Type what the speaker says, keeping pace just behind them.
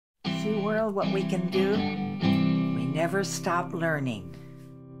See, world, what we can do? We never stop learning.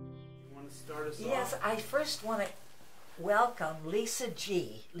 You want to start us off? Yes, I first want to welcome Lisa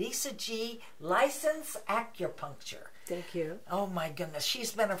G. Lisa G, licensed acupuncture. Thank you. Oh my goodness,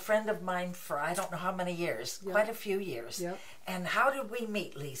 she's been a friend of mine for I don't know how many years, Yep. quite a few years. Yep. And how did we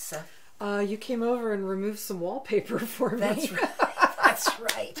meet, Lisa? You came over and removed some wallpaper for me. That's right. That's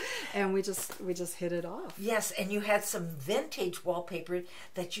right. And we just hit it off. Yes, and you had some vintage wallpaper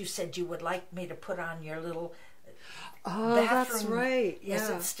that you said you would like me to put on your little Oh, bathroom. that's right. Is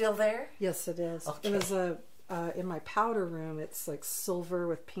Yeah. it still there? Yes, it is. Okay. It was in my powder room. It's like silver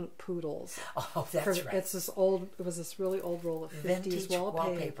with pink poodles. Oh, that's right. It's this old. It was this really old roll of 50s Vintage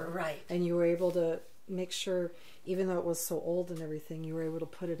wallpaper, right. And you were able to make sure, even though it was so old and everything, you were able to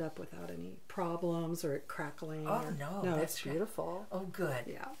put it up without any problems or it crackling. Oh, or, no, it's that's right. beautiful. Oh, good.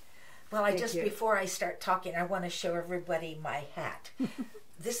 Yeah. Well, Thank you. before I start talking, I want to show everybody my hat.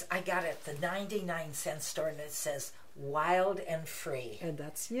 This I got at the 99-cent store, and it says "Wild and Free," And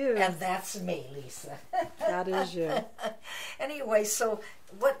that's you. and that's me, Lisa. That is you. Anyway, so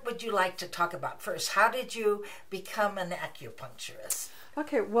what would you like to talk about first? How did you become an acupuncturist?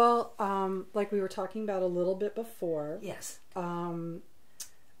 Okay, well, like we were talking about a little bit before, Yes. I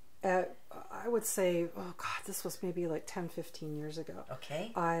would say, oh God, this was maybe like 10, 15 years ago.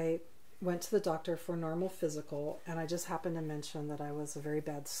 Okay. I went to the doctor for a normal physical, and I just happened to mention that I was a very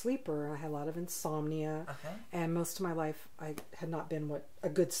bad sleeper. I had a lot of insomnia, and most of my life I had not been a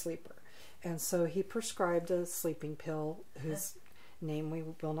good sleeper. And so he prescribed a sleeping pill whose name we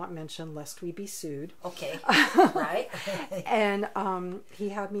will not mention lest we be sued. Okay. Right. And he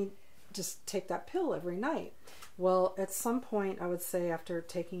had me just take that pill every night. Well, at some point, I would say after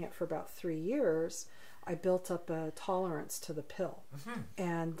taking it for about 3 years, I built up a tolerance to the pill.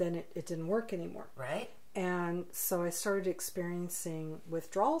 And then it didn't work anymore. Right. And so I started experiencing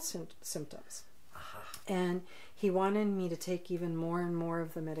withdrawal symptoms. And he wanted me to take even more and more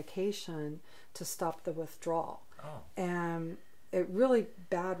of the medication to stop the withdrawal. Oh. And it really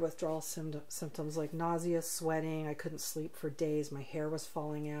bad withdrawal symptoms like nausea, sweating. I couldn't sleep for days. My hair was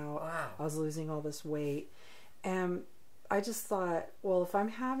falling out. Wow. I was losing all this weight. And I just thought, well, if I'm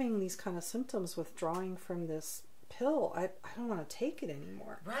having these kind of symptoms withdrawing from this pill, I don't want to take it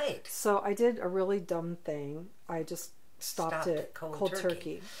anymore. Right. So I did a really dumb thing. I just stopped it cold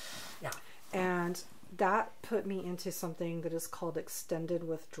turkey. Yeah. And that put me into something that is called extended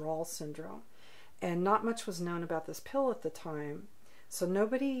withdrawal syndrome. And not much was known about this pill at the time, so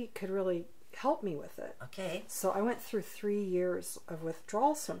nobody could really help me with it. Okay. So I went through 3 years of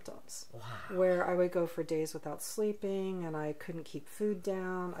withdrawal symptoms. Wow. Where I would go for days without sleeping, and I couldn't keep food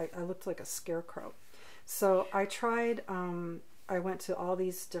down. I looked like a scarecrow. So I tried, I went to all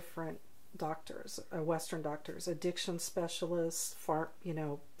these different doctors, Western doctors, addiction specialists,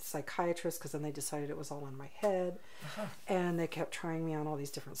 psychiatrists, because then they decided it was all in my head. And they kept trying me on all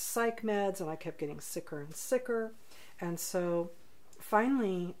these different psych meds, and I kept getting sicker and sicker. And so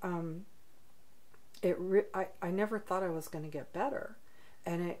finally, I never thought I was going to get better.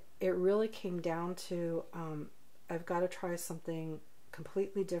 And it really came down to, I've got to try something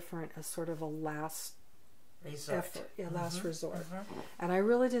completely different as sort of a last effort, last resort. And I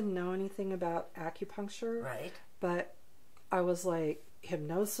really didn't know anything about acupuncture. Right. But I was like,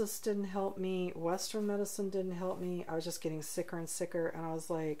 hypnosis didn't help me, Western medicine didn't help me. I was just getting sicker and sicker, and I was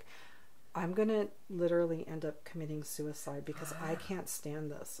like, I'm gonna literally end up committing suicide because I can't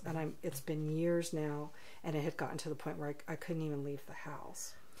stand this. And it's been years now, and it had gotten to the point where I couldn't even leave the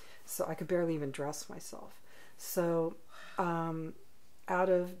house. So I could barely even dress myself. So out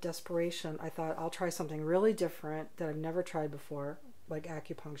of desperation, I thought I'll try something really different that I've never tried before, like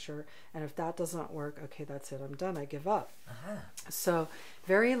acupuncture. And if that doesn't work, okay, that's it, I'm done, I give up. So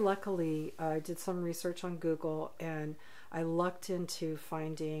very luckily, I did some research on Google, and I lucked into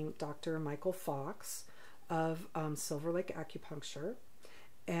finding Dr. Michael Fox of Silver Lake Acupuncture,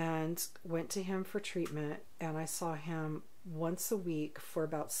 and went to him for treatment. And I saw him once a week for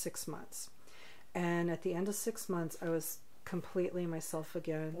about 6 months. And at the end of 6 months, I was completely myself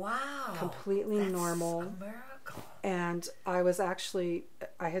again. Wow. Completely That's normal. a miracle. And I was actually,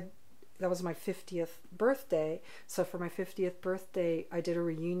 that was my 50th birthday. So for my 50th birthday, I did a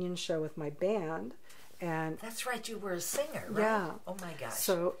reunion show with my band. And That's right, you were a singer, right? Yeah. Oh my gosh.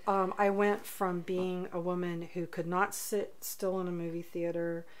 so I went from being a woman who could not sit still in a movie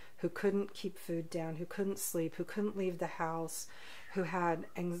theater, who couldn't keep food down, who couldn't sleep, who couldn't leave the house, who had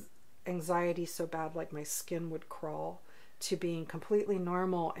anxiety so bad like my skin would crawl, to being completely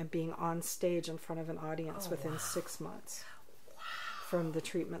normal and being on stage in front of an audience within 6 months from the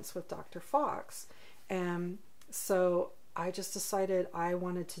treatments with Dr. Fox. And so I just decided I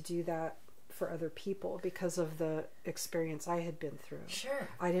wanted to do that for other people because of the experience I had been through. Sure.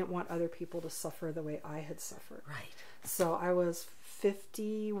 I didn't want other people to suffer the way I had suffered. Right. So I was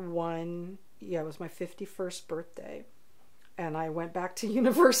 51. Yeah, it was my 51st birthday. And I went back to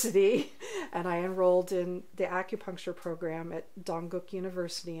university and I enrolled in the acupuncture program at Dongguk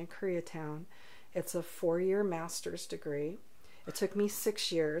University in Koreatown. It's a 4-year master's degree. It took me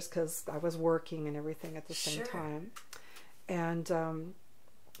 6 years because I was working and everything at the same time. And,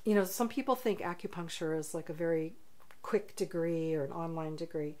 you know, some people think acupuncture is like a very quick degree or an online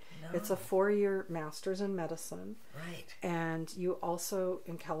degree. No. It's a 4-year master's in medicine. Right. And you also,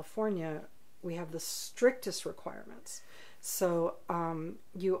 in California, we have the strictest requirements. So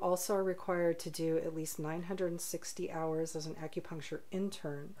you also are required to do at least 960 hours as an acupuncture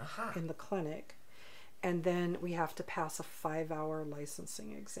intern in the clinic. And then we have to pass a 5-hour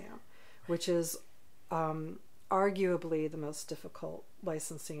licensing exam, which is arguably the most difficult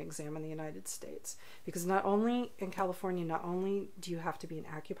licensing exam in the United States. Because not only in California, not only do you have to be an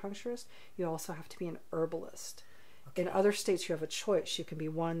acupuncturist, you also have to be an herbalist. Okay. In other states, you have a choice. You can be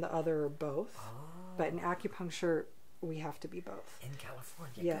one, the other, or both. But in acupuncture, we have to be both. In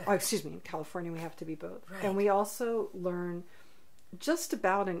California. Yeah. Oh, excuse me. In California, we have to be both. Right. And we also learn just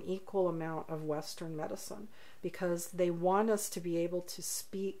about an equal amount of Western medicine because they want us to be able to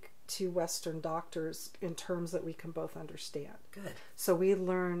speak to Western doctors in terms that we can both understand. Good. So we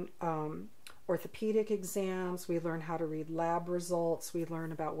learn orthopedic exams, we learn how to read lab results, we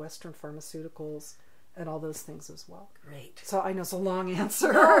learn about Western pharmaceuticals and all those things as well. Great. So I know it's a long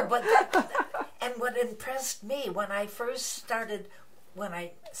answer. No, but and what impressed me when I first started, when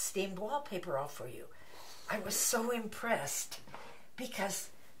I steamed wallpaper off for you, I was so impressed because,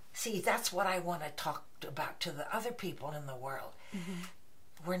 see, that's what I want to talk about to the other people in the world. Mm-hmm.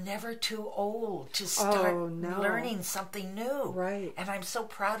 We're never too old to start learning something new. Right. And I'm so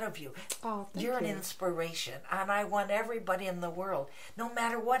proud of you. Oh, thank You're you. an inspiration. And I want everybody in the world, no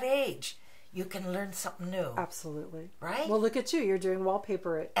matter what age, you can learn something new. Absolutely. Right? Well, look at you. You're doing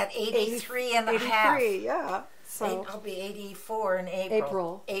wallpaper at 83 and a half. 83, yeah. So I'll be 84 in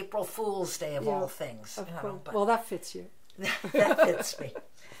April. April Fool's Day of all things. Of course. But well, that fits you. That fits me.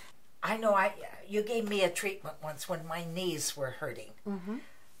 I know you gave me a treatment once when my knees were hurting. Mm-hmm.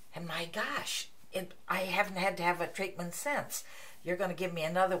 And my gosh, I haven't had to have a treatment since. You're going to give me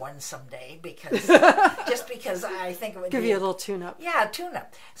another one someday because just because I think it would give you a little tune-up. Yeah,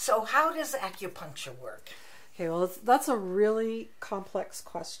 tune-up. So how does acupuncture work? Okay, well, that's a really complex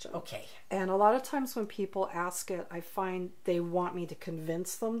question. Okay. And a lot of times when people ask it, I find they want me to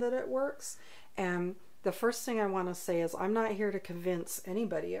convince them that it works. And the first thing I want to say is I'm not here to convince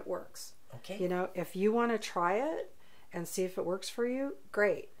anybody it works. Okay. You know, if you want to try it and see if it works for you,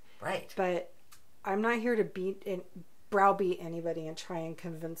 great. Right. But I'm not here to browbeat anybody and try and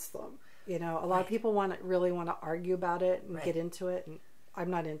convince them. You know, a lot of people really want to argue about it and get into it, and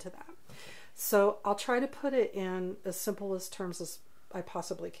I'm not into that. Okay. So I'll try to put it in as simple as terms as I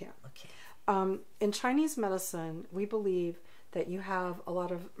possibly can. Okay. In Chinese medicine, we believe that you have a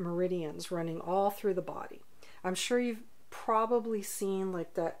lot of meridians running all through the body. I'm sure you've probably seen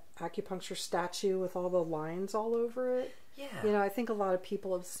like that acupuncture statue with all the lines all over it. Yeah. You know, I think a lot of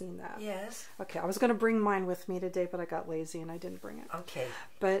people have seen that. Yes. Okay, I was going to bring mine with me today, but I got lazy and I didn't bring it. Okay.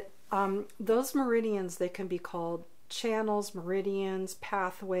 But those meridians, they can be called channels, meridians,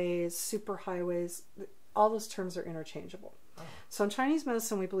 pathways, superhighways. All those terms are interchangeable. Oh. So in Chinese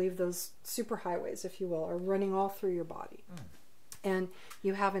medicine, we believe those superhighways, if you will, are running all through your body. Mm. And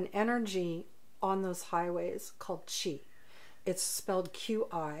you have an energy on those highways called qi. It's spelled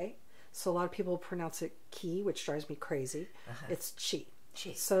Qi. So a lot of people pronounce it qi, which drives me crazy. Uh-huh. It's qi.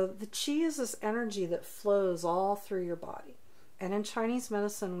 So the qi is this energy that flows all through your body. And in Chinese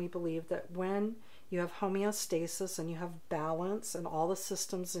medicine, we believe that when you have homeostasis and you have balance and all the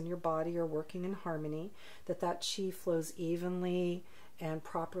systems in your body are working in harmony, that qi flows evenly and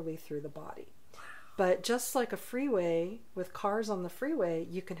properly through the body. Wow. But just like a freeway, with cars on the freeway,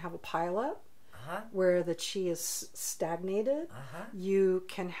 you can have a pileup. Uh-huh. Where the qi is stagnated. Uh-huh. You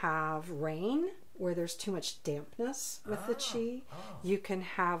can have rain where there's too much dampness with the qi. Oh. You can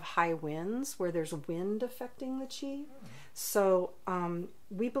have high winds where there's wind affecting the qi. So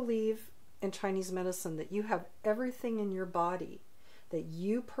we believe in Chinese medicine that you have everything in your body that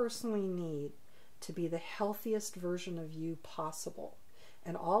you personally need to be the healthiest version of you possible.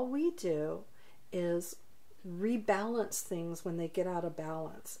 And all we do is rebalance things when they get out of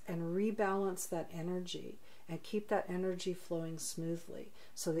balance and rebalance that energy and keep that energy flowing smoothly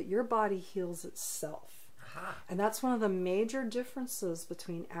so that your body heals itself. Uh-huh. And that's one of the major differences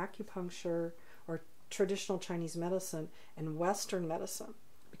between acupuncture or traditional Chinese medicine and Western medicine.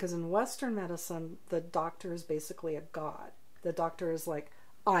 Because in Western medicine, the doctor is basically a god. The doctor is like,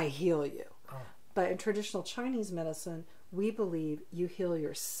 I heal you. Oh. But in traditional Chinese medicine, we believe you heal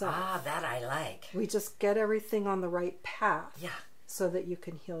yourself. Ah, that I like. We just get everything on the right path, Yeah. so that you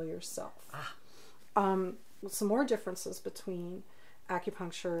can heal yourself. Ah. Some more differences between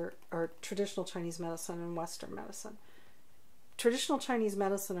acupuncture or traditional Chinese medicine and Western medicine. Traditional Chinese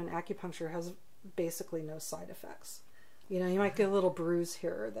medicine and acupuncture has basically no side effects. You know, you might get a little bruise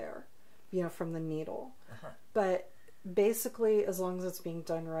here or there, you know, from the needle. But basically, as long as it's being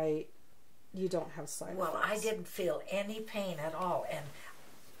done right, you don't have side Well, effects. I didn't feel any pain at all. And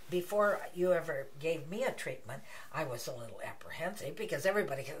before you ever gave me a treatment, I was a little apprehensive because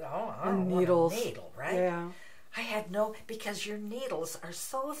everybody goes, oh, I don't needles. want a needle, right? Yeah. I had no, because your needles are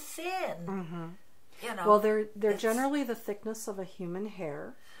so thin. You know. Well, they're generally the thickness of a human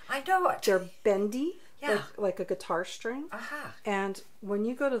hair. I know it. They're bendy, Yeah. like a guitar string. Aha. And when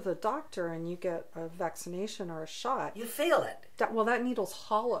you go to the doctor and you get a vaccination or a shot, You feel it. that needle's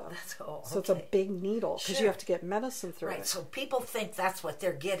hollow. That's So it's a okay. big needle because Sure. you have to get medicine through Right, it. so people think that's what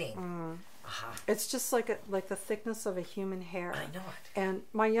they're getting. Aha. It's just like the thickness of a human hair. I know it. And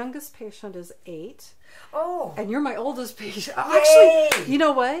my youngest patient is 8, Oh, and you're my oldest patient. Yay! Actually, you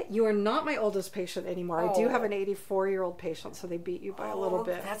know what? You are not my oldest patient anymore. I do Oh. have an 84-year-old patient, so they beat you by a little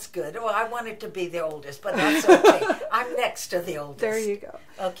bit. That's good. Well, I wanted to be the oldest, but that's okay. I'm next to the oldest. There you go.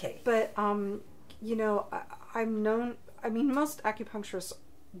 Okay. But you know, I'm known. I mean, most acupuncturists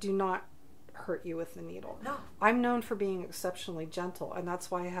do not hurt you with the needle. No. I'm known for being exceptionally gentle, and that's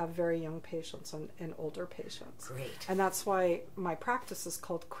why I have very young patients and older patients. Great. And that's why my practice is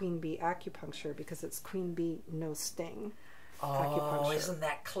called Queen Bee Acupuncture, because it's Queen Bee, no sting Oh, acupuncture. isn't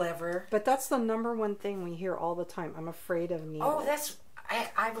that clever? But that's the number one thing we hear all the time. I'm afraid of needles. Oh, that's.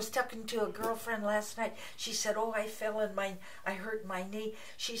 I was talking to a girlfriend last night. She said, "Oh, I hurt my knee."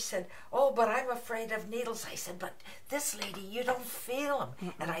 She said, "Oh, but I'm afraid of needles." I said, "But this lady, you don't feel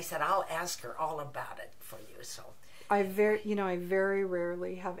them." And I said, "I'll ask her all about it for you." So, I very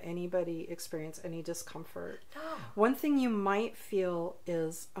rarely have anybody experience any discomfort. no. One thing you might feel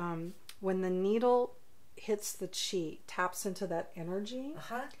is when the needle hits the chi, taps into that energy,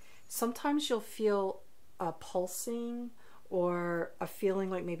 sometimes you'll feel a pulsing or a feeling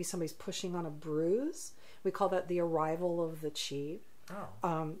like maybe somebody's pushing on a bruise. We call that the arrival of the chi.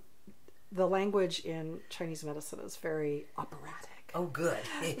 Oh. The language in Chinese medicine is very operatic. Oh, good.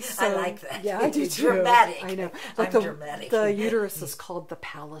 I So, like that. Yeah, I do too. Dramatic. I know. I'm dramatic. The uterus is called the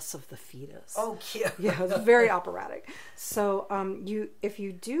palace of the fetus. Oh, cute. Yeah, it's very operatic. So if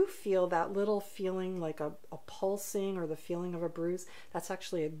you do feel that little feeling like a pulsing or the feeling of a bruise, that's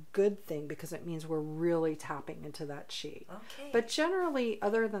actually a good thing because it means we're really tapping into that chi. Okay. But generally,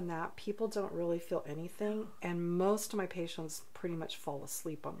 other than that, people don't really feel anything, and most of my patients pretty much fall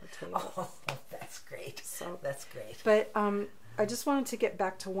asleep on the table. Oh, that's great. So- That's great. But I just wanted to get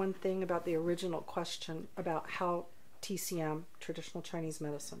back to one thing about the original question about how TCM, traditional Chinese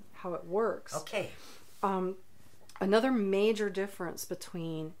medicine, how it works. Okay. Another major difference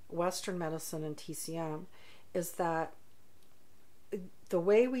between Western medicine and TCM is that the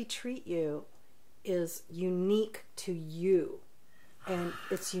way we treat you is unique to you, and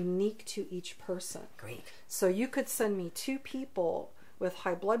it's unique to each person. Great. So you could send me 2 people with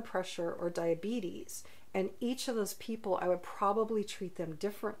high blood pressure or diabetes, and each of those people, I would probably treat them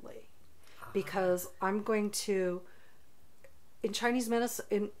differently because I'm going to, in Chinese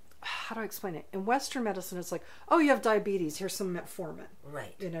medicine, how do I explain it? In Western medicine, it's like, oh, you have diabetes, here's some metformin,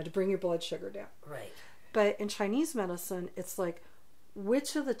 Right. to bring your blood sugar down. Right. But in Chinese medicine, it's like,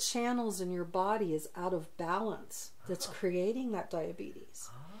 which of the channels in your body is out of balance that's creating that diabetes?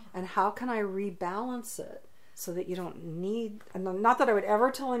 And how can I rebalance it so that you don't need, and not that I would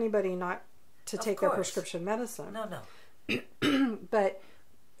ever tell anybody not to take their course. prescription medicine, No. but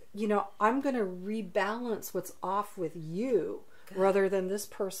I'm going to rebalance what's off with you rather than this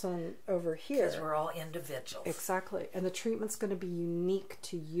person over here. Because we're all individuals. Exactly. And the treatment's going to be unique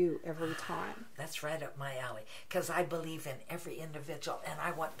to you every time. That's right up my alley. Because I believe in every individual, and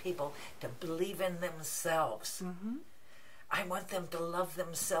I want people to believe in themselves. Mm-hmm. I want them to love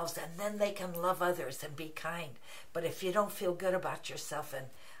themselves, and then they can love others and be kind. But if you don't feel good about yourself and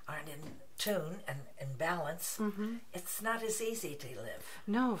aren't in tune and in balance, it's not as easy to live.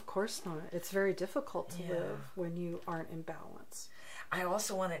 No, of course not. It's very difficult to Yeah. live when you aren't in balance. I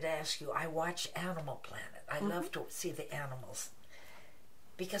also wanted to ask you, I watch Animal Planet. I love to see the animals.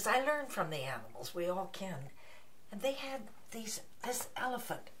 Because I learn from the animals. We all can. And they had this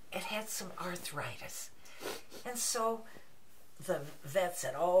elephant. It had some arthritis. And so the vet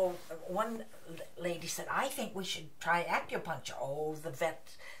said, oh, one lady said, I think we should try acupuncture. Oh, the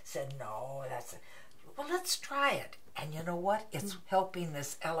vet said, no, well, let's try it. And you know what? It's helping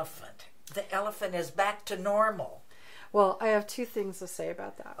this elephant. The elephant is back to normal. Well, I have two things to say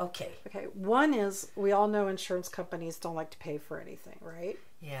about that. Okay. Okay. One is, we all know insurance companies don't like to pay for anything, right?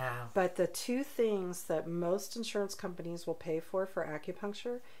 Yeah. But the two things that most insurance companies will pay for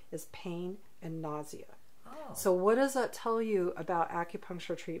acupuncture is pain and nausea. Oh. So what does that tell you about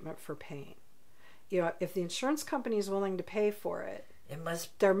acupuncture treatment for pain? You know, if the insurance company is willing to pay for it,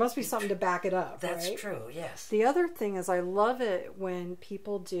 there must be something to back it up. That's right? true, yes. The other thing is, I love it when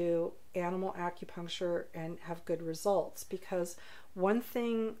people do animal acupuncture and have good results, because one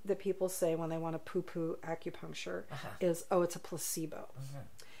thing that people say when they want to poo-poo acupuncture is, oh, it's a placebo.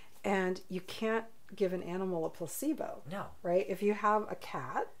 And you can't give an animal a placebo. No. Right? If you have a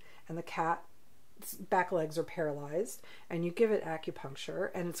cat and the cat's back legs are paralyzed and you give it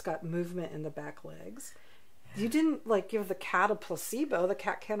acupuncture and it's got movement in the back legs, you didn't give the cat a placebo. The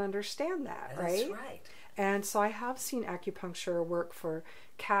cat can't understand that, right? That's right. And so I have seen acupuncture work for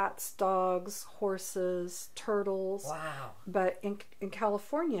cats, dogs, horses, turtles. Wow. But in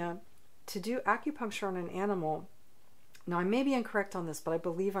California, to do acupuncture on an animal, now I may be incorrect on this, but I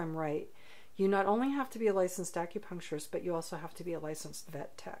believe I'm right. You not only have to be a licensed acupuncturist, but you also have to be a licensed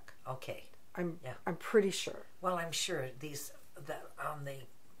vet tech. Okay. I'm pretty sure. Well, I'm sure that on the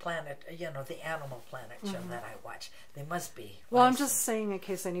planet, the Animal Planet show that I watch, they must be. Well, licensed. I'm just saying in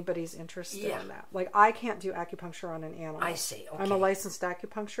case anybody's interested Yeah. in that. I can't do acupuncture on an animal. I see. Okay. I'm a licensed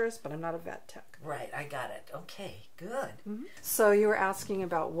acupuncturist, but I'm not a vet tech. Right, I got it. Okay, good. So you were asking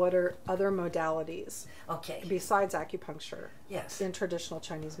about what are other modalities Okay. besides acupuncture Yes. in traditional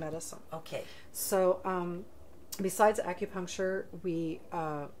Chinese medicine. Okay. So besides acupuncture, we,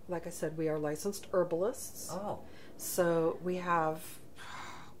 like I said, we are licensed herbalists. Oh. So we have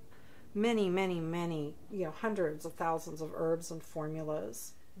many, hundreds of thousands of herbs and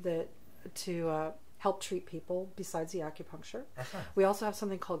formulas that to help treat people besides the acupuncture. We also have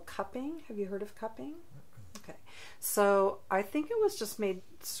something called cupping. Have you heard of cupping? Okay. So I think it was just made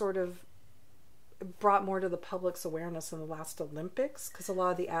brought more to the public's awareness in the last Olympics, because a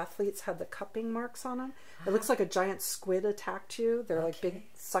lot of the athletes had the cupping marks on them. It looks like a giant squid attacked you. They're like big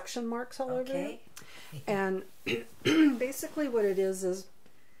suction marks all over you. And basically what it is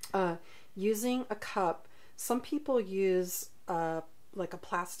using a cup. Some people use like a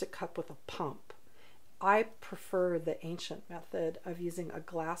plastic cup with a pump. I prefer the ancient method of using a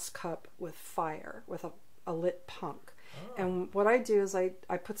glass cup with fire, with a lit pump. And what I do is I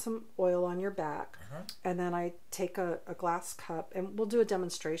put some oil on your back, and then I take a glass cup, and we'll do a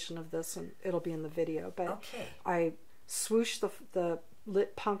demonstration of this, and it'll be in the video. But I swoosh the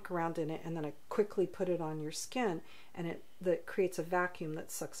lit punk around in it, and then I quickly put it on your skin, and that creates a vacuum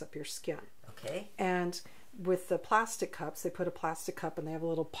that sucks up your skin. Okay. And with the plastic cups, they put a plastic cup, and they have a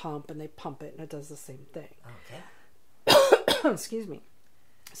little pump, and they pump it, and it does the same thing. Okay. Excuse me.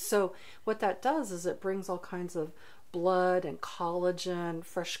 So what that does is it brings all kinds of blood and collagen,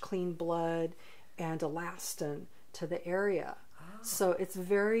 fresh clean blood, and elastin to the area. So it's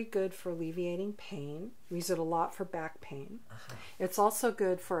very good for alleviating pain. We use it a lot for back pain. It's also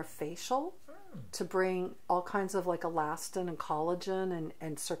good for a facial, to bring all kinds of elastin and collagen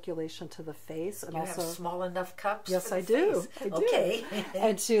and circulation to the face. And You also have small enough cups? Yes, for I the do. face? I do. Okay.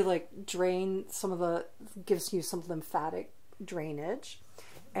 And to drain gives you some lymphatic drainage.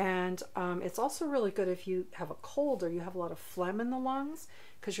 And it's also really good if you have a cold or you have a lot of phlegm in the lungs,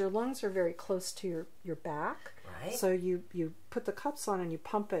 because your lungs are very close to your back. Right. So you put the cups on and you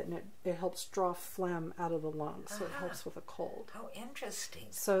pump it, and it helps draw phlegm out of the lungs. So it helps with a cold. How interesting.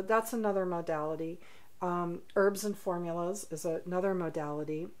 So that's another modality. Herbs and formulas is another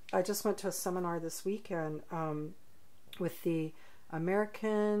modality. I just went to a seminar this weekend with the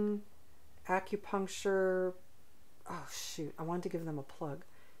American Acupuncture. Oh, shoot. I wanted to give them a plug.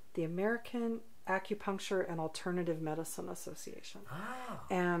 The American Acupuncture and Alternative Medicine Association. Oh.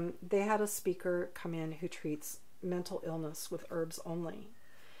 And they had a speaker come in who treats mental illness with herbs only.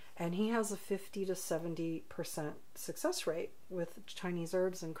 And he has a 50 to 70% success rate with Chinese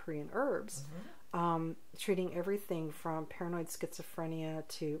herbs and Korean herbs, treating everything from paranoid schizophrenia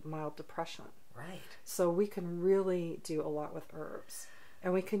to mild depression. Right. So we can really do a lot with herbs.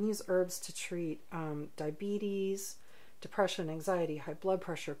 And we can use herbs to treat diabetes, depression, anxiety, high blood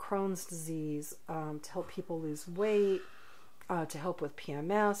pressure, Crohn's disease, to help people lose weight, to help with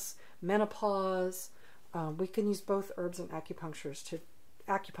PMS, menopause. We can use both herbs and acupuncture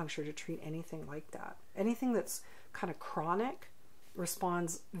to treat anything like that. Anything that's kind of chronic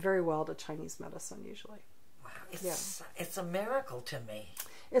responds very well to Chinese medicine usually. Wow. It's a miracle to me.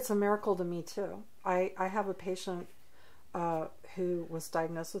 It's a miracle to me too. I have a patient who was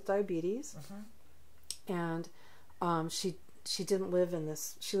diagnosed with diabetes, and she didn't live in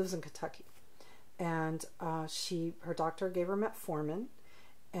this. She lives in Kentucky, and her doctor gave her metformin,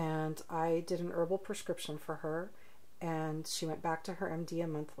 and I did an herbal prescription for her, and she went back to her MD a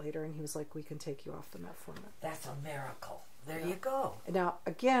month later, and he was like, "We can take you off the metformin." That's a miracle. There you go. Now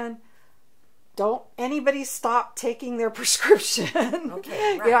again, don't anybody stop taking their prescription.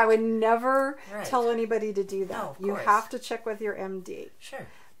 Okay, right. You know, I would never tell anybody to do that. No, of you course. have to check with your MD. Sure.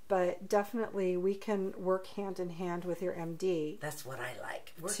 But definitely we can work hand in hand with your MD. That's what I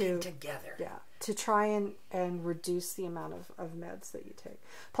like. Working together. Yeah. To try and reduce the amount of meds that you take.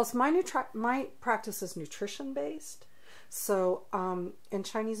 Plus my practice is nutrition based. So in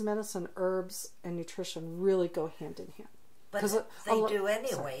Chinese medicine, herbs and nutrition really go hand in hand. But they do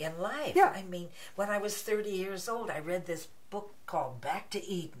anyway in life. Yeah. I mean, when I was 30 years old, I read this book called Back to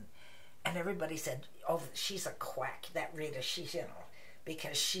Eden. And everybody said, "Oh, she's a quack, that Rita. She's,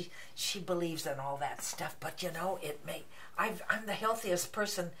 because she believes in all that stuff." But, I'm the healthiest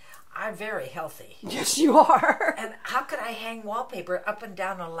person. I'm very healthy. Yes, you are. And how could I hang wallpaper up and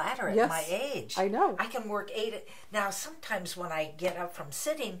down a ladder at my age? I know. I can work 8. Now, sometimes when I get up from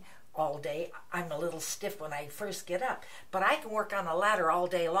sitting all day, I'm a little stiff when I first get up, but I can work on a ladder all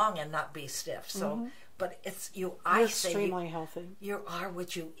day long and not be stiff. So, but it's you. You're extremely healthy. You are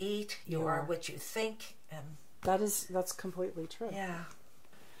what you eat. You are what you think, and that's completely true. Yeah.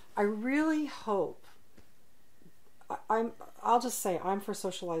 I really hope. I'll just say I'm for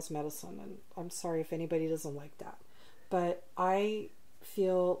socialized medicine, and I'm sorry if anybody doesn't like that, but I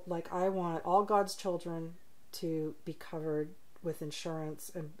feel like I want all God's children to be covered with insurance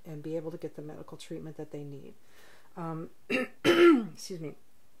and be able to get the medical treatment that they need. Excuse me.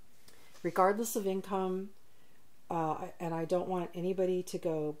 Regardless of income, and I don't want anybody to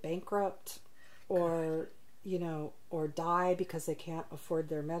go bankrupt or die because they can't afford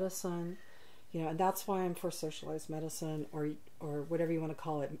their medicine. And that's why I'm for socialized medicine or whatever you want to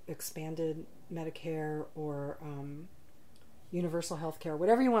call it, expanded Medicare or universal health care,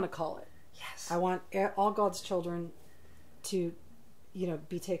 whatever you want to call it. Yes. I want all God's children to,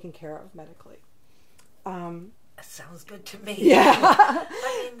 be taken care of medically. That sounds good to me. Yeah.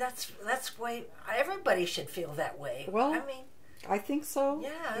 I mean, that's why everybody should feel that way. Well, I think so.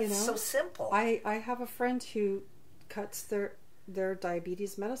 Yeah, it's so simple. I have a friend who cuts their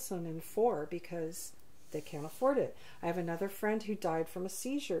diabetes medicine in 4 because they can't afford it. I have another friend who died from a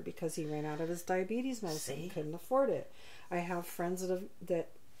seizure because he ran out of his diabetes medicine. He couldn't afford it. I have friends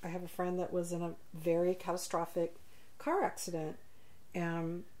I have a friend that was in a very catastrophic car accident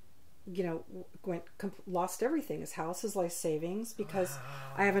and lost everything, his house, his life savings, because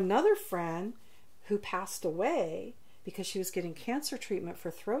I have another friend who passed away because she was getting cancer treatment for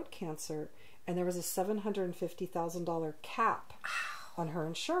throat cancer, and there was a $750,000 cap on her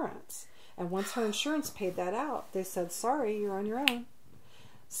insurance, and once her insurance paid that out, they said, "Sorry, you're on your own."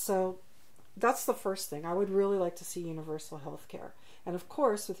 So that's the first thing. I would really like to see universal health care, and of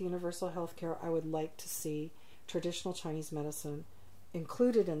course with universal health care I would like to see traditional Chinese medicine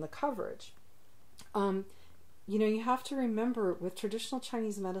included in the coverage. You have to remember with traditional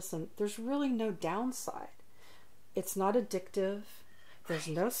Chinese medicine, there's really no downside. It's not addictive. There's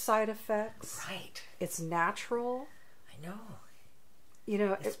no side effects. Right. It's natural. I know.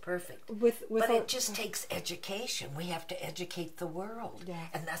 It's perfect. But it just takes education. We have to educate the world. Yeah.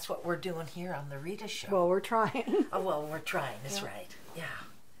 And that's what we're doing here on the Rita Show. Well, we're trying. We're trying. That's right. Yeah.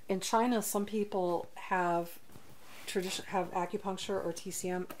 In China, some people have acupuncture or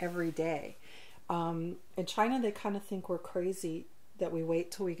TCM every day. In China, they kind of think we're crazy that we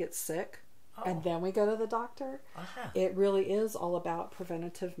wait till we get sick and then we go to the doctor. It really is all about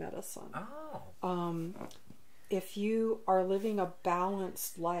preventative medicine. If you are living a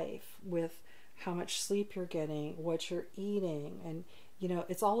balanced life with how much sleep you're getting, what you're eating, and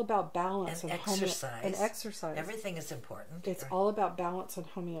it's all about balance and exercise. Everything is important. It's all about balance and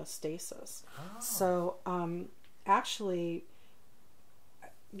homeostasis. So actually,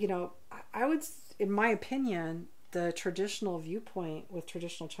 I would, in my opinion, the traditional viewpoint with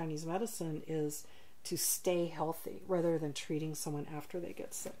traditional Chinese medicine is to stay healthy rather than treating someone after they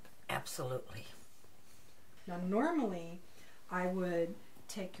get sick. Absolutely. Now, normally, I would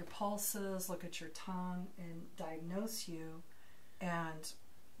take your pulses, look at your tongue, and diagnose you, and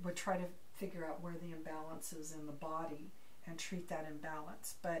would try to figure out where the imbalance is in the body and treat that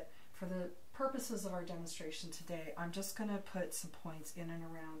imbalance. But for the purposes of our demonstration today, I'm just going to put some points in and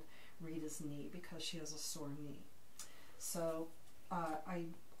around Rita's knee because she has a sore knee. So I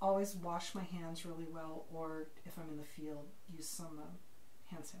always wash my hands really well, or if I'm in the field, use some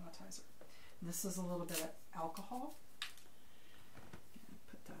hand sanitizer. This is a little bit of alcohol. And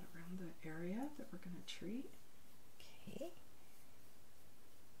put that around the area that we're going to treat. Okay.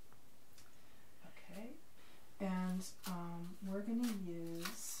 Okay. And we're going to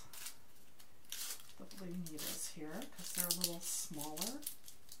use the blue needles here because they're a little smaller.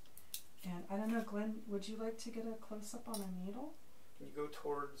 And I don't know, Glenn, would you like to get a close-up on a needle? Can you go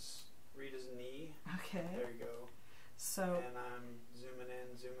towards Rita's knee? Okay. There you go. So And I'm zooming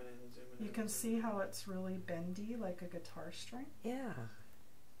in, zooming in, zooming in. you can see how it's really bendy like a guitar string. Yeah.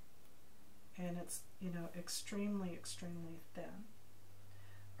 And it's, you know, extremely, extremely thin.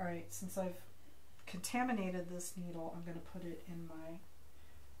 All right, since I've contaminated this needle, I'm going to put it in my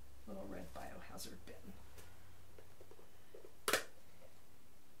little red biohazard bin.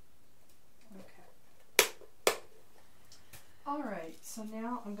 Okay. All right, so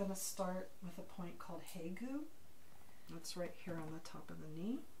now I'm going to start with a point called Heigu. That's right here on the top of the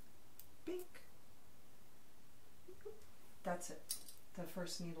knee. Bink. That's it. The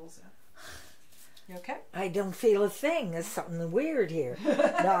first needle's in. You okay? I don't feel a thing. There's something weird here.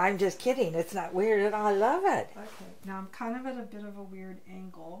 No, I'm just kidding. It's not weird at all. I love it. Okay. Now I'm kind of at a bit of a weird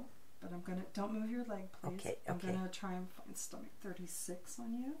angle, but I'm gonna, don't move your leg, please. Okay, I'm okay. gonna try and find stomach 36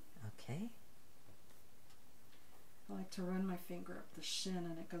 on you. Okay. I like to run my finger up the shin,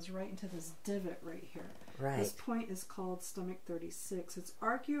 and it goes right into this divot right here. Right. This point is called stomach 36. It's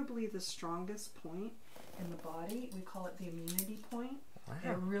arguably the strongest point in the body. We call it the immunity point.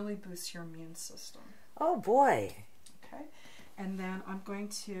 Wow. It really boosts your immune system. Oh boy. Okay, and then I'm going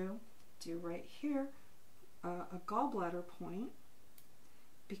to do right here a gallbladder point,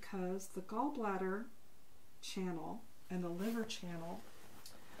 because the gallbladder channel and the liver channel,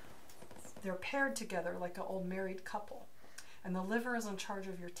 they're paired together like an old married couple, and the liver is in charge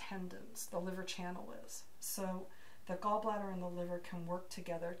of your tendons. The liver channel is. So the gallbladder and the liver can work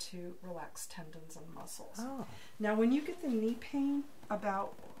together to relax tendons and muscles. Oh. Now when you get the knee pain,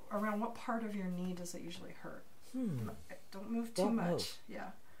 around what part of your knee does it usually hurt? Don't move too Don't much. move.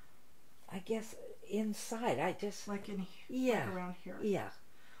 Yeah. I guess inside. I just. Like in here. Yeah. Like around here. Yeah.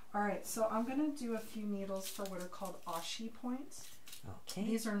 All right, so I'm going to do a few needles for what are called ashi points. Okay.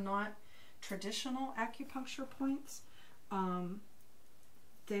 These are not traditional acupuncture points.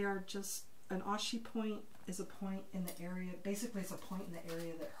 They are just, an ashi point is a point in the area, basically it's a point in the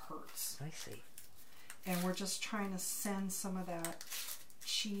area that hurts. I see. And we're just trying to send some of that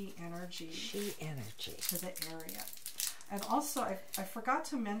chi energy to the area. And also, I forgot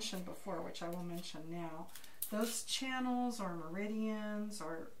to mention before, which I will mention now, those channels or meridians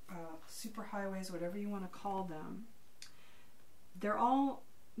or superhighways, whatever you want to call them, they're all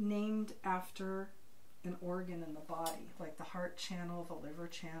named after an organ in the body, like the heart channel, the liver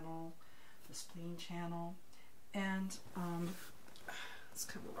channel, the spleen channel. And it's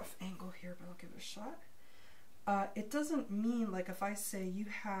kind of a rough angle here, but I'll give it a shot. It doesn't mean, like if I say you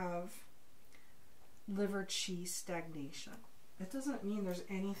have liver chi stagnation, it doesn't mean there's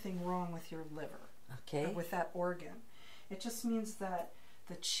anything wrong with your liver, Okay. with that organ. It just means that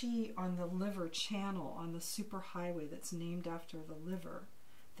the chi on the liver channel, on the superhighway that's named after the liver,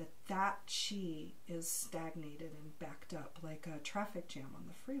 that chi is stagnated and backed up like a traffic jam on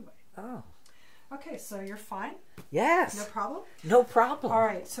the freeway. Oh. Okay, so you're fine? Yes. No problem? No problem. All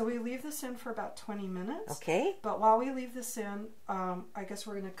right, so we leave this in for about 20 minutes. Okay. But while we leave this in, I guess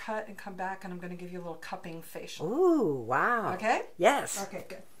we're going to cut and come back, and I'm going to give you a little cupping facial. Ooh, wow. Okay? Yes. Okay,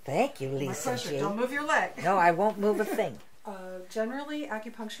 good. Thank you, My Lisa pleasure. G. Don't move your leg. No, I won't move a thing. Generally,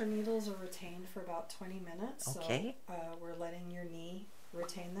 acupuncture needles are retained for about 20 minutes. Okay. So we're letting your knee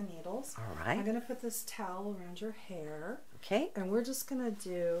retain the needles. All I'm right. going to put this towel around your hair. Okay. And we're just going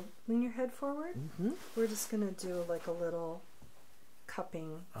to lean your head forward. Mm-hmm. We're just going to do like a little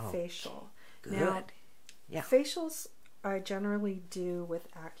cupping facial. Good. Now, Yeah. facials I generally do with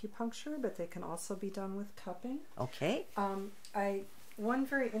acupuncture, but they can also be done with cupping. Okay. One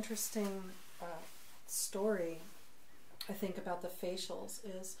very interesting story I think about the facials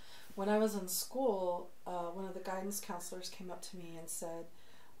is when I was in school, one of the guidance counselors came up to me and said,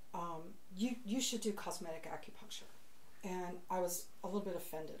 you should do cosmetic acupuncture. And I was a little bit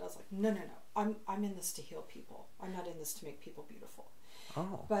offended. I was like, no, I'm in this to heal people. I'm not in this to make people beautiful.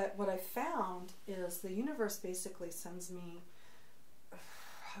 Oh. But what I found is the universe basically sends me,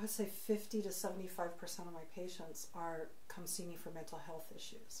 I would say 50 to 75% of my patients come see me for mental health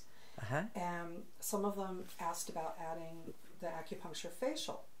issues. Uh-huh. And some of them asked about adding the acupuncture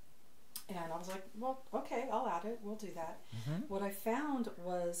facial. And I was like, well, okay, I'll add it. We'll do that. Mm-hmm. What I found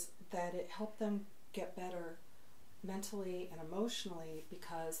was that it helped them get better mentally and emotionally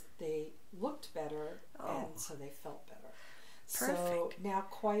because they looked better and so they felt better. So Perfect. now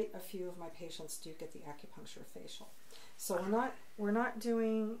quite a few of my patients do get the acupuncture facial. So we're not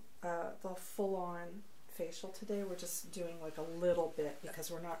doing the full-on facial today. We're just doing like a little bit because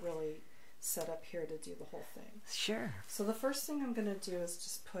we're not really set up here to do the whole thing. Sure. So the first thing I'm going to do is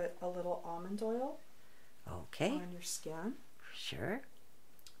just put a little almond oil Okay. on your skin, Sure.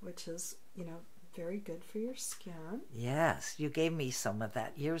 which is, very good for your skin. Yes, you gave me some of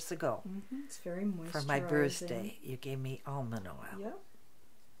that years ago. It's very moisturizing. For my birthday, you gave me almond oil. Yep.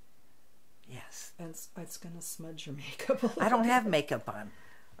 Yes. And it's going to smudge your makeup a little I don't have bit. makeup on.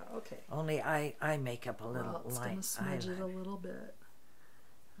 Okay. Only I make up a little Well, it's light going to smudge it a eyeliner. little bit.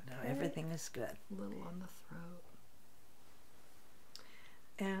 No, Okay. everything is good. A little on the throat.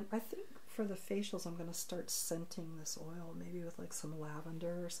 And I think for the facials, I'm going to start scenting this oil, maybe with like some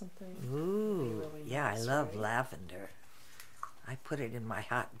lavender or something. Ooh, really yeah, nice, I love right? lavender. I put it in my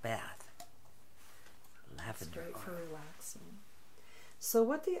hot bath. It's Lavender great for oil. relaxing. So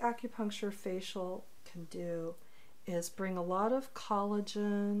what the acupuncture facial can do is bring a lot of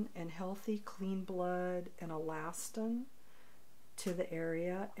collagen and healthy clean blood and elastin to the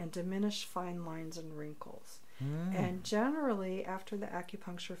area and diminish fine lines and wrinkles. And generally, after the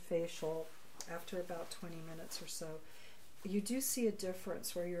acupuncture facial, after about 20 minutes or so, you do see a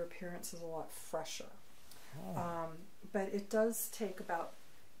difference where your appearance is a lot fresher. But it does take about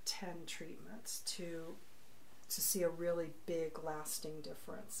 10 treatments to see a really big lasting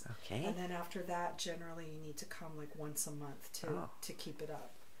difference. Okay. And then after that, generally you need to come like once a month to keep it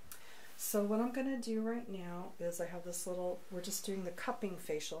up. So what I'm going to do right now is I have this little, we're just doing the cupping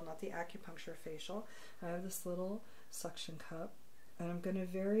facial, not the acupuncture facial. I have this little suction cup, and I'm going to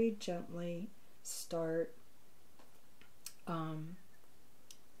very gently start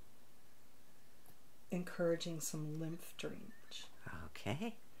encouraging some lymph drainage.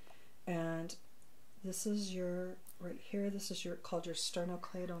 Okay. And this is your, right here, this is your, called your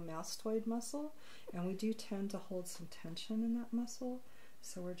sternocleidomastoid muscle, and we do tend to hold some tension in that muscle.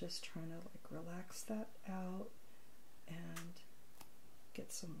 So we're just trying to like relax that out and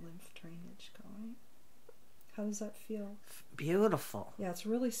get some lymph drainage going. How does that feel? Beautiful. Yeah, it's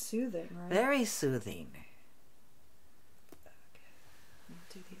really soothing, right? Very soothing. Okay. I'll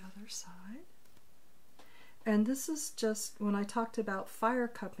do the other side. And this is just, when I talked about fire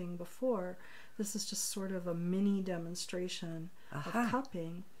cupping before, this is just sort of a mini demonstration of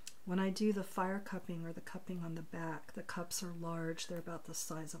cupping. When I do the fire cupping or the cupping on the back, the cups are large. They're about the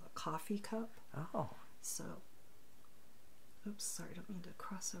size of a coffee cup. Oh. So, oops, sorry, I don't mean to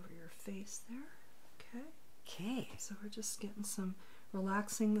cross over your face there. Okay. Okay. So we're just getting some,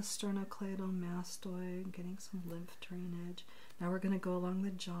 relaxing the sternocleidomastoid, getting some lymph drainage. Now we're going to go along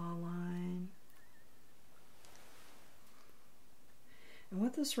the jawline. And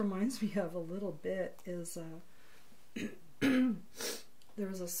what this reminds me of a little bit is there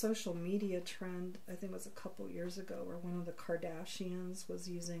was a social media trend, I think it was a couple years ago, where one of the Kardashians was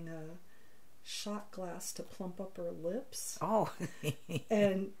using a shot glass to plump up her lips. Oh.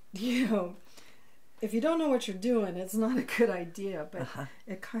 And, if you don't know what you're doing, it's not a good idea. But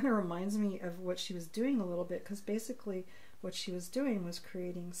it kind of reminds me of what she was doing a little bit, because basically what she was doing was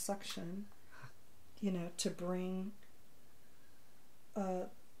creating suction, to bring...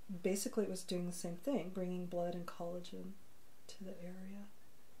 basically it was doing the same thing, bringing blood and collagen to the area.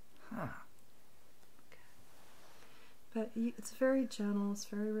 But it's very gentle, it's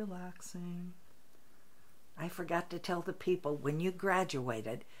very relaxing. I forgot to tell the people, when you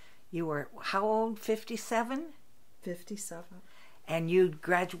graduated, you were how old? 57? 57. And you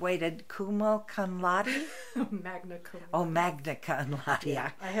graduated cum laude? Magna cum laude. Oh, magna cum laude.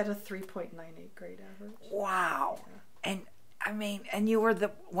 Yeah, I had a 3.98 grade average. Wow. Yeah. And you were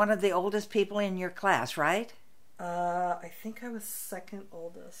one of the oldest people in your class, right? I think I was second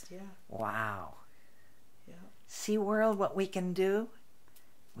oldest, yeah. Wow. Yeah. See, world, what we can do?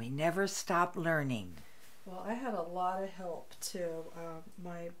 We never stop learning. Well, I had a lot of help, too.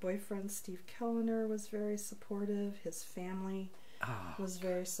 My boyfriend, Steve Kellner, was very supportive. His family was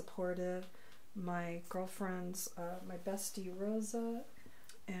very supportive. My girlfriends, my bestie, Rosa,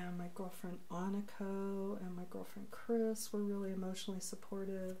 and my girlfriend, Aniko, and my girlfriend, Chris, were really emotionally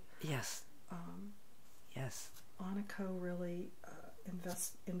supportive. Yes. Yes. Aniko really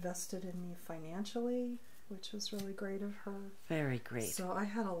invested in me financially, which was really great of her. Very great. So I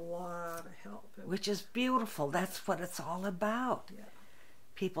had a lot of help. Which is beautiful. That's what it's all about. Yeah.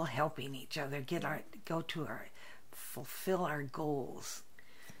 People helping each other fulfill our goals.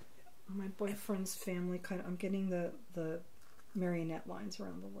 My boyfriend's family I'm getting the marionette lines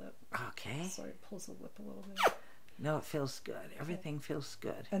around the lip. Okay. So it pulls the lip a little bit. No, it feels good. Everything feels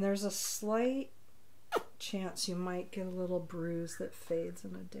good. And there's a slight chance you might get a little bruise that fades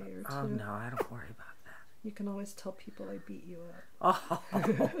in a day or two. Oh, no, I don't worry about that. You can always tell people I beat you up.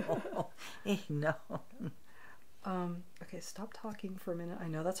 Oh, no. Okay, stop talking for a minute. I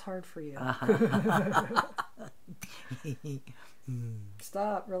know that's hard for you.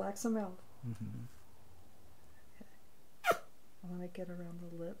 Stop. Relax the mouth. Mm-hmm. Okay. I want to get around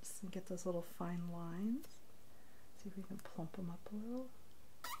the lips and get those little fine lines. See if we can plump them up a little.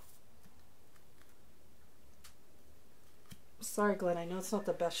 Sorry, Glenn. I know it's not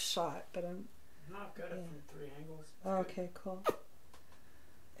the best shot, but I'm... Not good Yeah. from 3 angles. Okay, cool.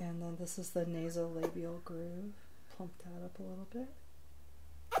 And then this is the nasolabial groove. Plump that up a little bit.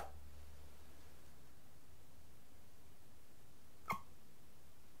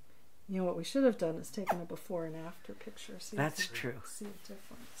 You know what we should have done is taken a before and after picture. So you That's can true. See a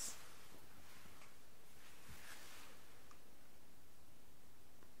difference.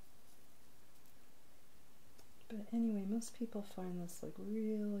 But anyway, most people find this like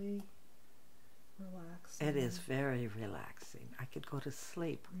really relaxing. It is very relaxing. I could go to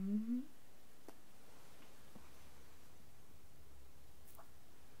sleep. Mm-hmm.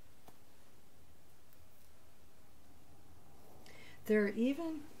 There are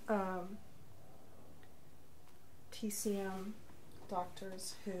even TCM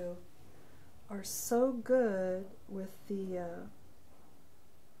doctors who are so good with the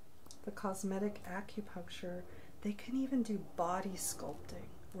cosmetic acupuncture, they can even do body sculpting,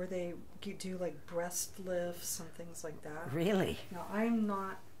 where they do like breast lifts and things like that. Really? Now, I'm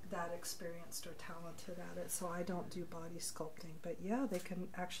not that experienced or talented at it, so I don't do body sculpting. But yeah, they can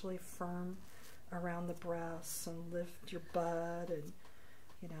actually firm around the breasts and lift your butt and,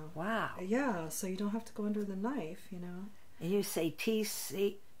 you know. Wow. Yeah, so you don't have to go under the knife, you know. And you say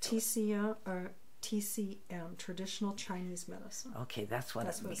TCM, or TCM, Traditional Chinese Medicine. Okay, that's what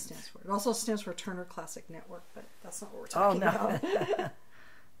That's it what means. it stands for. It also stands for Turner Classic Network, but that's not what we're talking about. Okay.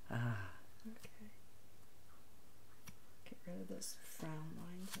 Get rid of those frown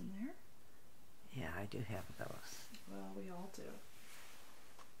lines in there. Yeah, I do have those. Well, we all do.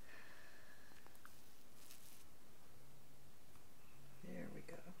 There we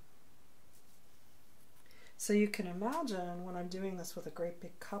go. So you can imagine when I'm doing this with a great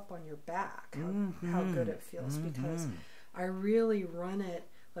big cup on your back, how good it feels, because I really run it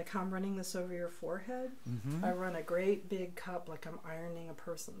like how I'm running this over your forehead. I run a great big cup like I'm ironing a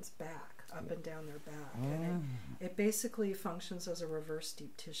person's back, up and down their back. And it basically functions as a reverse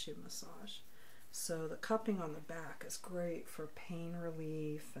deep tissue massage. So the cupping on the back is great for pain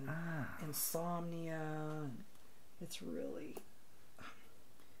relief and insomnia. And it's really...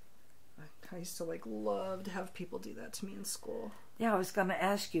 I used to like love to have people do that to me in school. Yeah, I was going to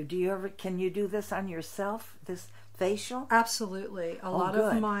ask you, can you do this on yourself, this facial? Absolutely. A lot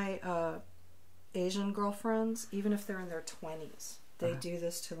good. of my Asian girlfriends, even if they're in their 20s, they do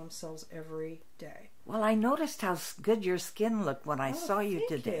this to themselves every day. Well, I noticed how good your skin looked when I saw you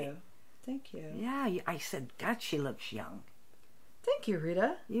today. Thank you. Yeah, I said, God, she looks young. Thank you,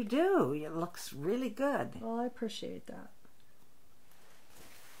 Rita. You do. It looks really good. Well, I appreciate that.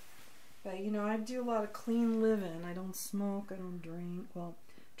 But, you know, I do a lot of clean living. I don't smoke. I don't drink. Well,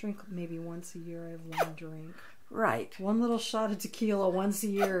 drink maybe once a year. I have one drink. Right. One little shot of tequila once a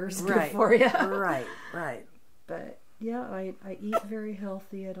year is good Right. for you. Right. But, yeah, I eat very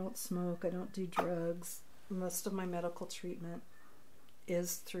healthy. I don't smoke. I don't do drugs. Most of my medical treatment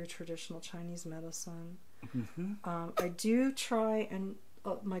is through traditional Chinese medicine. I do try, and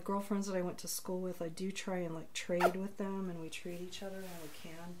my girlfriends that I went to school with, I do try and like trade with them, and we treat each other when we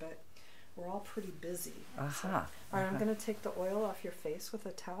can, but we're all pretty busy. So, all right, I'm going to take the oil off your face with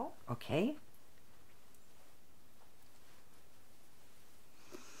a towel. Okay.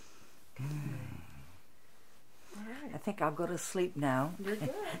 All right. I think I'll go to sleep now. You're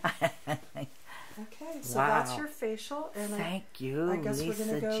good. Okay, so Wow. that's your facial, and Thank you, I guess we're Lisa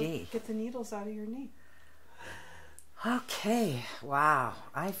going to go G. get the needles out of your knee. Okay. Wow.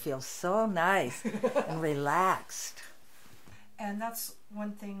 I feel so nice and relaxed. And that's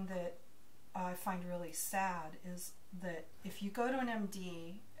one thing that I find really sad, is that if you go to an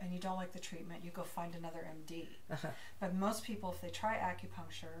MD and you don't like the treatment, you go find another MD. But most people, if they try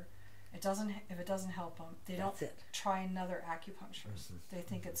acupuncture, if it doesn't help them, they don't try another acupuncturist. They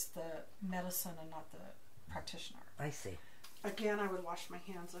think it's the medicine and not the practitioner. I see. Again, I would wash my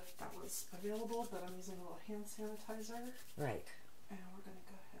hands if that was available, but I'm using a little hand sanitizer. Right. And we're going to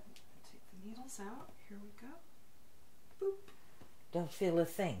go ahead and take the needles out. Here we go. Boop. Don't feel a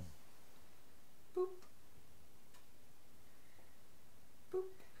thing. Boop. Boop.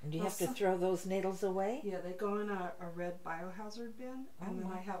 Do you have to Well, throw those needles away? Yeah, they go in a red biohazard bin, and then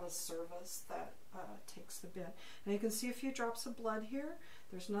my. I have a service that takes the bin. And you can see a few drops of blood here.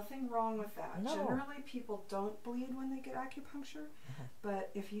 There's nothing wrong with that. No. Generally, people don't bleed when they get acupuncture, but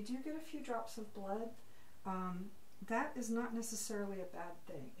if you do get a few drops of blood, that is not necessarily a bad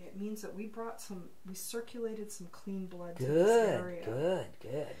thing. It means that we circulated some clean blood to this area.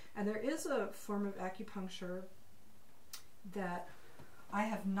 Good. And there is a form of acupuncture that I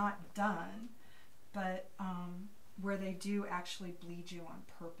have not done, but where they do actually bleed you on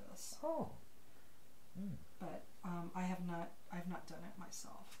purpose. Oh. But I've not done it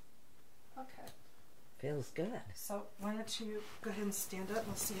myself. Okay. Feels good. So why don't you go ahead and stand up and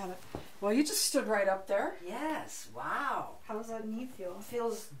we'll see how that. Well, you just stood right up there. Yes. Wow. How does that knee feel?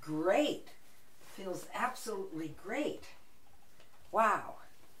 Feels great. Feels absolutely great. Wow.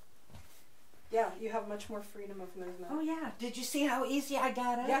 Yeah, you have much more freedom of movement. Oh yeah. Did you see how easy I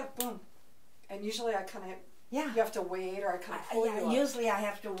got up? Yeah, boom. And usually I kind of, Yeah. you have to wait, or I kind of pull you up. Usually I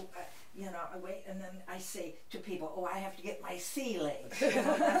have to, I wait, and then I say to people, "Oh, I have to get my sea legs."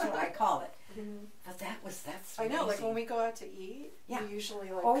 That's what I call it. But that's. I know, like amazing. when we go out to eat, Yeah. we usually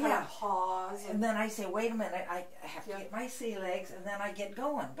Oh, kind yeah. of pause. And then I say, "Wait a minute, I have to Yeah. get my sea legs," and then I get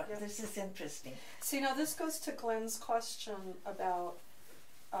going. But Yeah. this is interesting. See, now this goes to Glenn's question about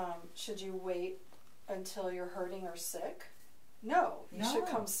should you wait until you're hurting or sick? No, you should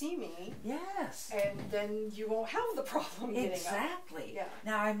No. come see me, Yes. and then you won't have the problem getting up. Exactly. Yeah.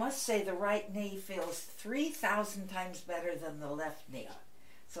 Now I must say the right knee feels 3,000 times better than the left knee.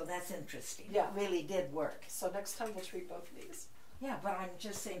 So that's interesting. Yeah. It really did work. So next time we'll treat both knees. Yeah, but I'm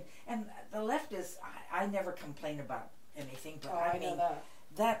just saying, and the left is, I never complain about anything, but Oh, I I know mean, that.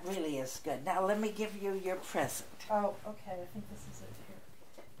 that really is good. Now let me give you your present. Oh, okay. I think this is it here.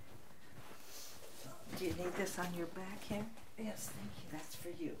 Do you need this on your back here? Yes, thank you. That's for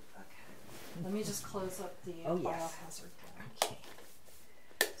you. Okay. Let me just close up the Oh, yes. biohazard bin, Okay.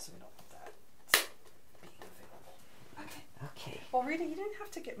 so we don't want that being available. Okay. Okay. Well, Rita, you didn't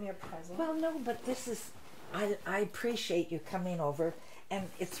have to get me a present. Well, no, but this is, I appreciate you coming over, and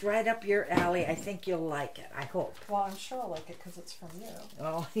it's right up your alley. I think you'll like it. I hope. Well, I'm sure I'll like it because it's from you.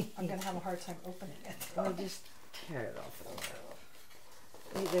 Oh, I'm going to have a hard time opening it. I'll just tear it off a little.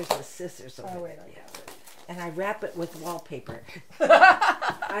 Hey, there's the scissors over Oh, wait, there. I got it. And I wrap it with wallpaper.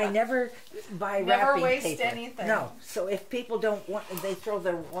 I never buy Never wrapping waste paper. anything. No. So if people don't want, they throw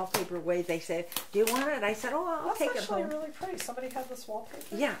their wallpaper away. They say, "Do you want it?" I said, "Oh, I'll That's take it actually home." really pretty. Somebody had this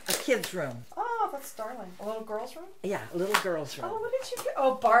wallpaper? Yeah, a kid's room. Oh, that's darling. A little girl's room? Yeah, a little girl's room. Oh, what did you get?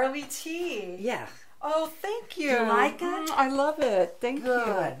 Oh, barley tea. Yeah. Oh, thank you. Do you like it? I love it. Thank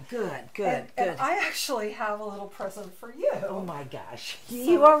Good, you. good. And I actually have a little present for you. Oh my gosh!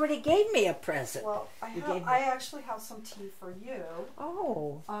 You already gave me a present. Well, You gave me- I actually have some tea for you.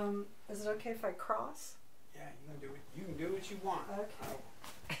 Oh. Is it okay if I cross? Yeah, you can do what you want.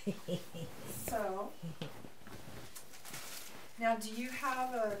 Okay. So, now do you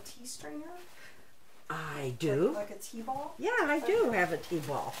have a tea strainer? I do. Like a tea ball? Yeah, I do have a tea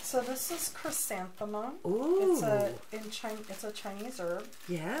ball. So this is chrysanthemum. Ooh. It's a Chinese herb,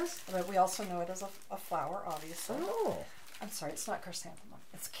 Yes. but we also know it as a flower, obviously. Oh. I'm sorry, it's not chrysanthemum.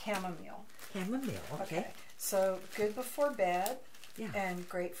 It's chamomile. Chamomile. Okay. So good before bed Yeah. and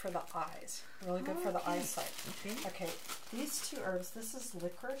great for the eyes. Really good for the Okay. eyesight. Okay. Okay, these two herbs, this is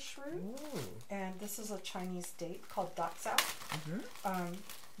licorice root, Ooh. and this is a Chinese date called datzao. Mhm.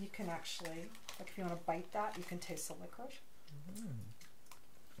 You can actually, like if you want to bite that, you can taste the licorice,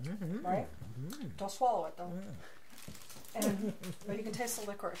 Mm-hmm. right? Don't swallow it though. And but you can taste the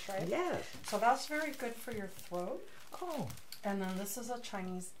licorice, right? Yes. So that's very good for your throat. Oh. And then this is a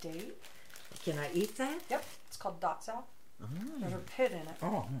Chinese date. Can I eat that? Yep, it's called datzao. There's a pit in it.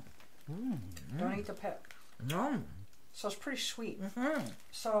 Oh. Don't eat the pit. No. So it's pretty sweet. Mm-hmm.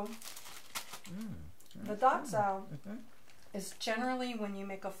 So the datzao is generally when you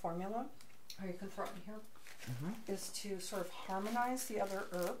make a formula, or you can throw it in here, is to sort of harmonize the other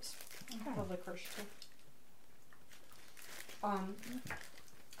herbs, the licorice too.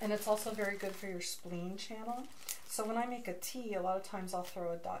 And it's also very good for your spleen channel. So when I make a tea, a lot of times I'll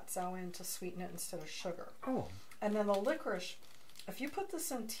throw a datzao in to sweeten it instead of sugar. Oh. And then the licorice, if you put this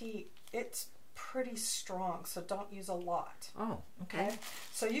in tea, it's pretty strong, so don't use a lot. Oh. Okay.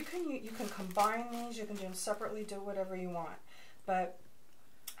 So you can combine these, you can do them separately, do whatever you want. But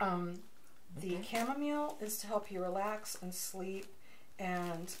the chamomile is to help you relax and sleep,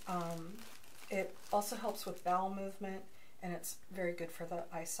 and it also helps with bowel movement, and it's very good for the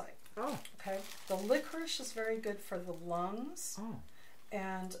eyesight. Oh. Okay. The licorice is very good for the lungs Oh.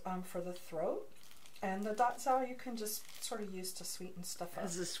 and for the throat. And the Dazao you can just sort of use to sweeten stuff up.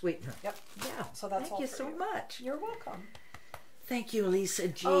 As a sweetener. Yep. Yeah. So that's Thank all you for so you. much. You're welcome. Thank you, Lisa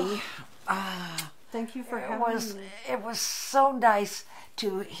G. Thank you for It having was me. it was so nice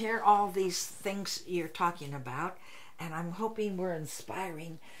to hear all these things you're talking about, and I'm hoping we're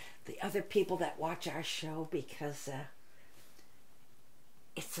inspiring the other people that watch our show, because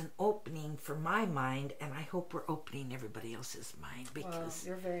it's an opening for my mind, and I hope we're opening everybody else's mind, Well, because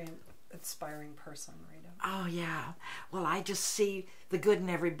you're a very inspiring person, Rita. oh yeah, well, I just see the good in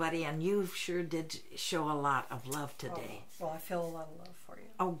everybody, and you sure did show a lot of love today. Well, I feel a lot of love for you.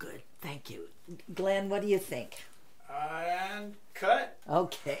 Oh, good, thank you. Glenn, what do you think? And cut.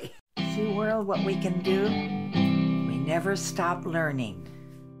 Okay. See, world, what we can do? We never stop learning.